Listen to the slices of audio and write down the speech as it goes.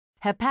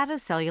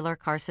Hepatocellular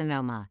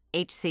carcinoma,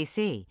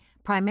 HCC,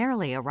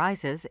 primarily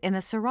arises in a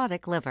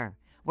cirrhotic liver,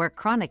 where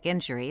chronic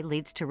injury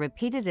leads to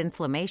repeated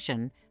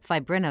inflammation,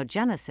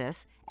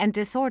 fibrinogenesis, and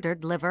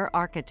disordered liver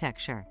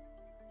architecture.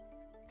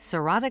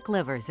 Cirrhotic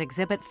livers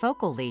exhibit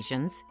focal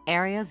lesions,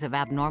 areas of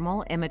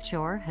abnormal,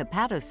 immature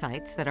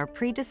hepatocytes that are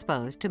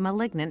predisposed to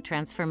malignant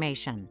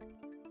transformation.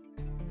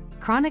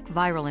 Chronic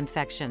viral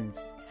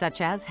infections, such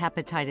as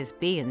hepatitis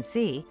B and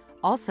C,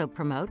 also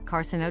promote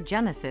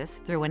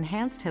carcinogenesis through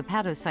enhanced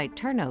hepatocyte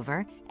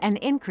turnover and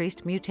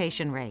increased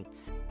mutation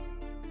rates.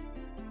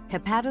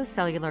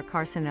 Hepatocellular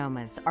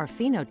carcinomas are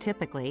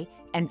phenotypically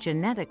and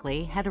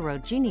genetically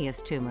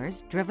heterogeneous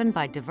tumors driven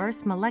by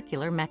diverse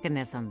molecular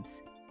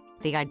mechanisms.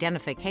 The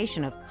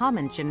identification of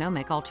common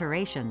genomic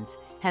alterations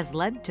has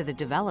led to the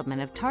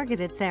development of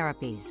targeted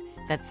therapies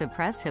that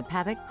suppress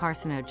hepatic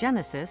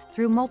carcinogenesis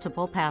through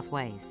multiple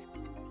pathways.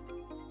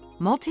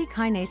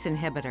 Multi-kinase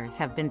inhibitors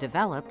have been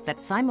developed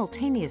that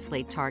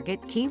simultaneously target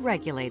key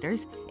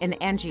regulators in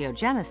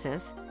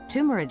angiogenesis,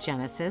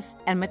 tumorigenesis,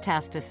 and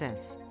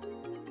metastasis.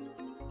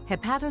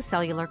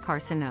 Hepatocellular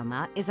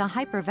carcinoma is a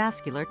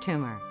hypervascular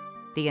tumor.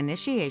 The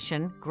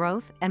initiation,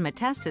 growth, and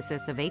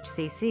metastasis of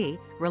HCC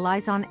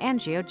relies on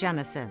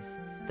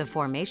angiogenesis, the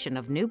formation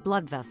of new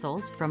blood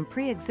vessels from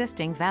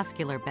pre-existing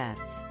vascular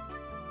beds.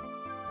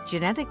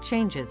 Genetic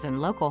changes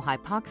in local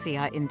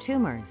hypoxia in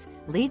tumors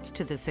leads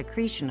to the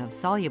secretion of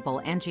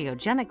soluble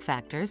angiogenic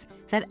factors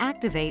that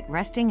activate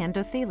resting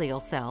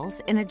endothelial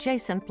cells in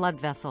adjacent blood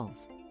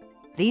vessels.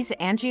 These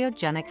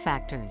angiogenic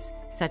factors,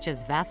 such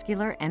as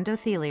vascular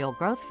endothelial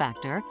growth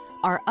factor,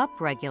 are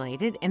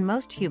upregulated in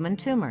most human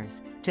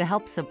tumors to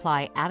help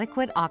supply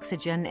adequate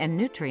oxygen and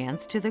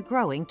nutrients to the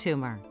growing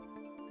tumor.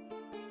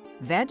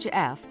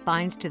 VEGF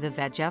binds to the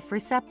VEGF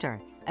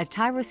receptor, a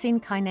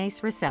tyrosine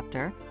kinase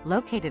receptor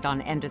located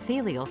on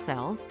endothelial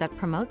cells that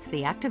promotes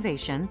the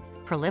activation,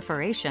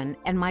 proliferation,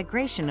 and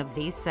migration of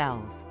these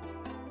cells.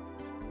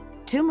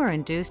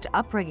 Tumor-induced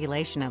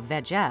upregulation of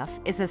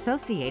VEGF is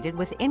associated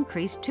with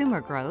increased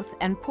tumor growth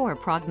and poor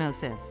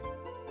prognosis.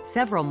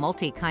 Several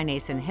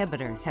multi-kinase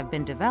inhibitors have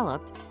been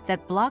developed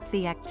that block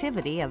the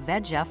activity of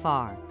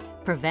VEGF-R,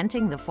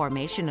 preventing the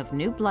formation of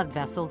new blood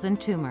vessels in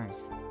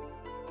tumors.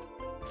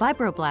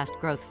 Fibroblast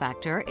growth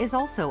factor is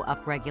also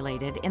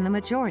upregulated in the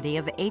majority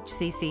of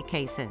HCC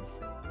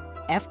cases.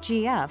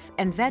 FGF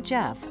and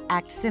VEGF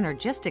act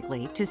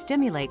synergistically to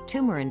stimulate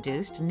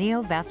tumor-induced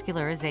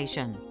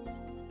neovascularization.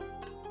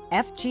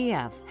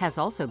 FGF has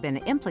also been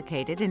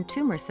implicated in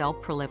tumor cell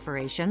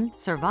proliferation,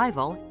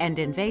 survival, and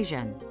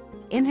invasion.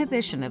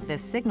 Inhibition of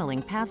this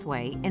signaling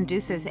pathway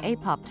induces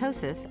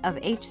apoptosis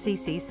of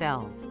HCC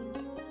cells.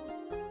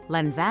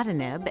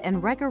 Lenvatinib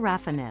and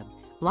regorafenib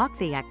block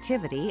the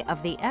activity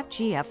of the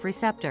FGF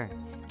receptor,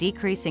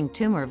 decreasing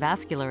tumor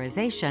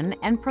vascularization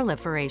and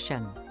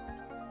proliferation.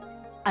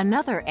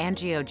 Another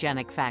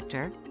angiogenic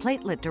factor,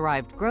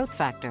 platelet-derived growth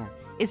factor,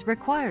 is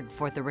required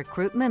for the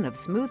recruitment of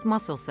smooth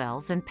muscle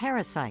cells and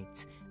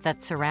paracytes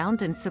that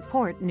surround and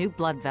support new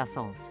blood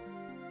vessels.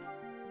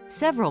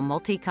 Several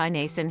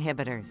multi-kinase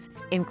inhibitors,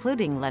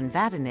 including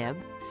lenvatinib,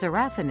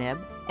 sorafenib,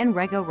 and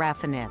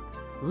regorafenib,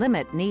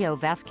 limit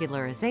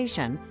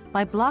neovascularization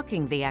by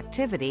blocking the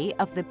activity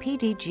of the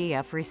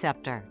PDGF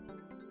receptor.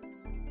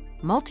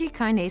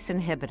 Multi-kinase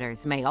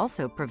inhibitors may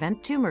also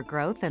prevent tumor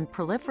growth and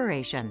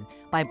proliferation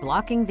by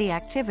blocking the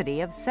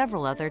activity of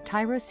several other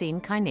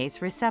tyrosine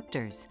kinase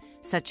receptors,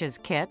 such as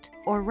KIT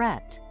or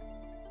RET.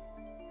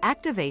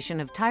 Activation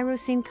of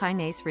tyrosine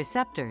kinase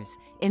receptors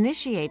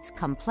initiates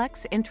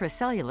complex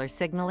intracellular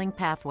signaling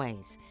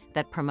pathways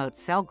that promote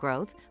cell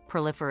growth,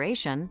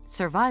 proliferation,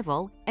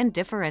 survival, and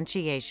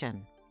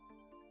differentiation.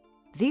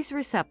 These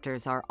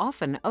receptors are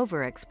often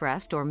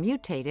overexpressed or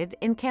mutated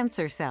in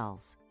cancer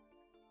cells.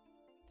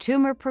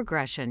 Tumor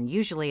progression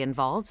usually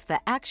involves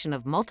the action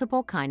of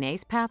multiple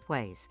kinase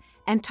pathways,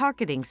 and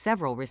targeting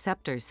several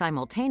receptors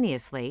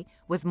simultaneously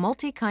with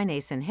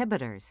multi-kinase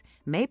inhibitors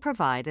may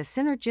provide a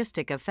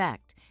synergistic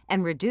effect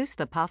and reduce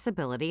the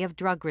possibility of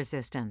drug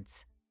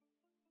resistance.